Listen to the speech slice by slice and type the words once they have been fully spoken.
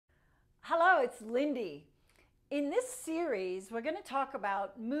it's Lindy. In this series, we're going to talk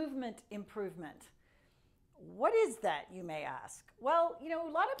about movement improvement. What is that, you may ask? Well,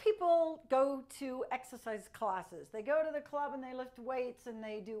 a lot of people go to exercise classes. They go to the club and they lift weights and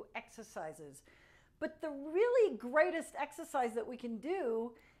they do exercises. But the really greatest exercise that we can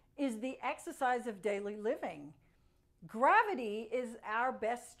do is the exercise of daily living. Gravity is our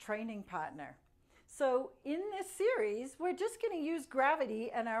best training partner. So in this series, we're just going to use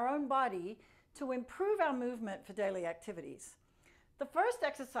gravity and our own body to improve our movement for daily activities. The first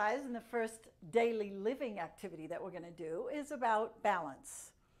exercise and the first daily living activity that we're going to do is about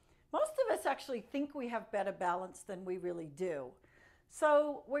balance. Most of us actually think we have better balance than we really do.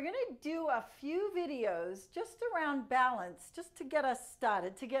 So we're going to do a few videos just around balance, just to get us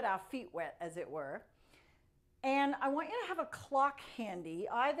started, to get our feet wet, as it were. And I want you to have a clock handy.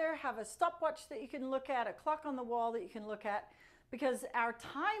 Either have a stopwatch that you can look at, a clock on the wall that you can look at, because our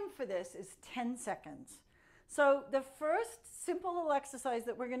time for this is 10 seconds. So the first simple little exercise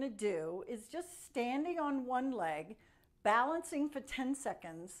that we're going to do is just standing on one leg, balancing for 10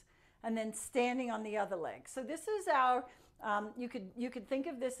 seconds, and then standing on the other leg. So this is our, you could think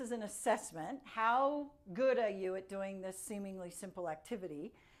of this as an assessment. How good are you at doing this seemingly simple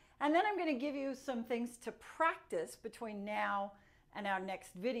activity? And then I'm going to give you some things to practice between now and our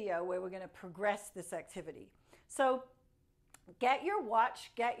next video where we're going to progress this activity. So get your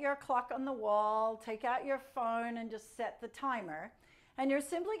watch, get your clock on the wall, take out your phone and just set the timer. And you're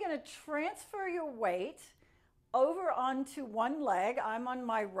simply going to transfer your weight over onto one leg. I'm on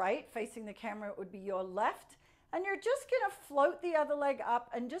my right, facing the camera, it would be your left. And you're just going to float the other leg up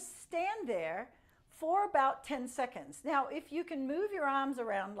and just stand there for about 10 seconds. Now, if you can move your arms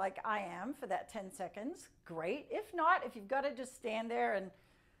around like I am for that 10 seconds, great. If not, if you've got to just stand there and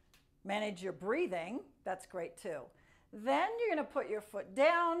manage your breathing, that's great too. Then you're going to put your foot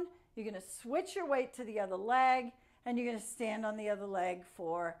down, you're going to switch your weight to the other leg, and you're going to stand on the other leg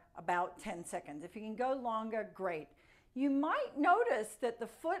for about 10 seconds. If you can go longer, great. You might notice that the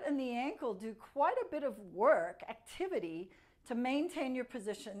foot and the ankle do quite a bit of work, activity, to maintain your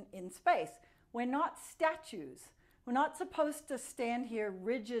position in space. We're not statues. We're not supposed to stand here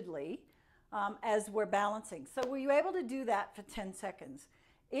rigidly as we're balancing. So were you able to do that for 10 seconds?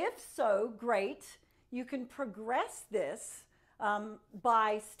 If so, great. You can progress this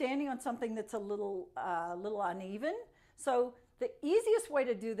by standing on something that's a little uneven. So the easiest way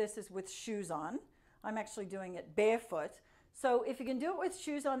to do this is with shoes on. I'm actually doing it barefoot. So if you can do it with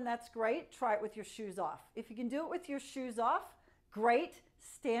shoes on, that's great. Try it with your shoes off. If you can do it with your shoes off, great.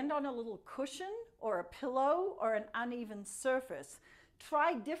 Stand on a little cushion or a pillow or an uneven surface.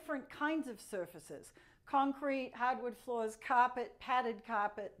 Try different kinds of surfaces. Concrete, hardwood floors, carpet, padded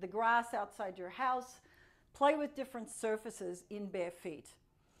carpet, the grass outside your house. Play with different surfaces in bare feet.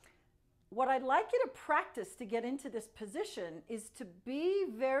 What I'd like you to practice to get into this position is to be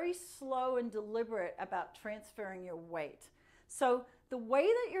very slow and deliberate about transferring your weight. So the way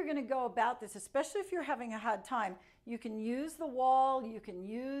that you're going to go about this, especially if you're having a hard time, you can use the wall, you can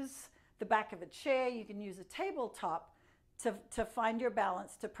use the back of a chair, you can use a tabletop to find your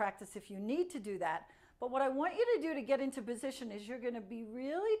balance, to practice if you need to do that. But what I want you to do to get into position is you're going to be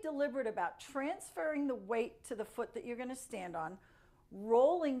really deliberate about transferring the weight to the foot that you're going to stand on,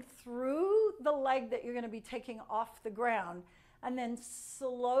 rolling through the leg that you're going to be taking off the ground, and then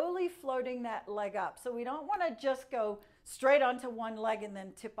slowly floating that leg up. So we don't want to just go straight onto one leg and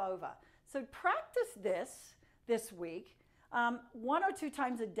then tip over. So practice this week. 1 or 2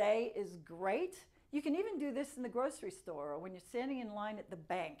 times a day is great. You can even do this in the grocery store or when you're standing in line at the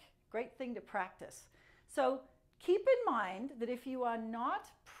bank. Great thing to practice. So keep in mind that if you are not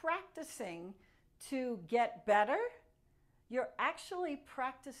practicing to get better, you're actually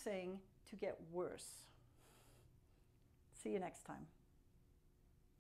practicing to get worse. See you next time.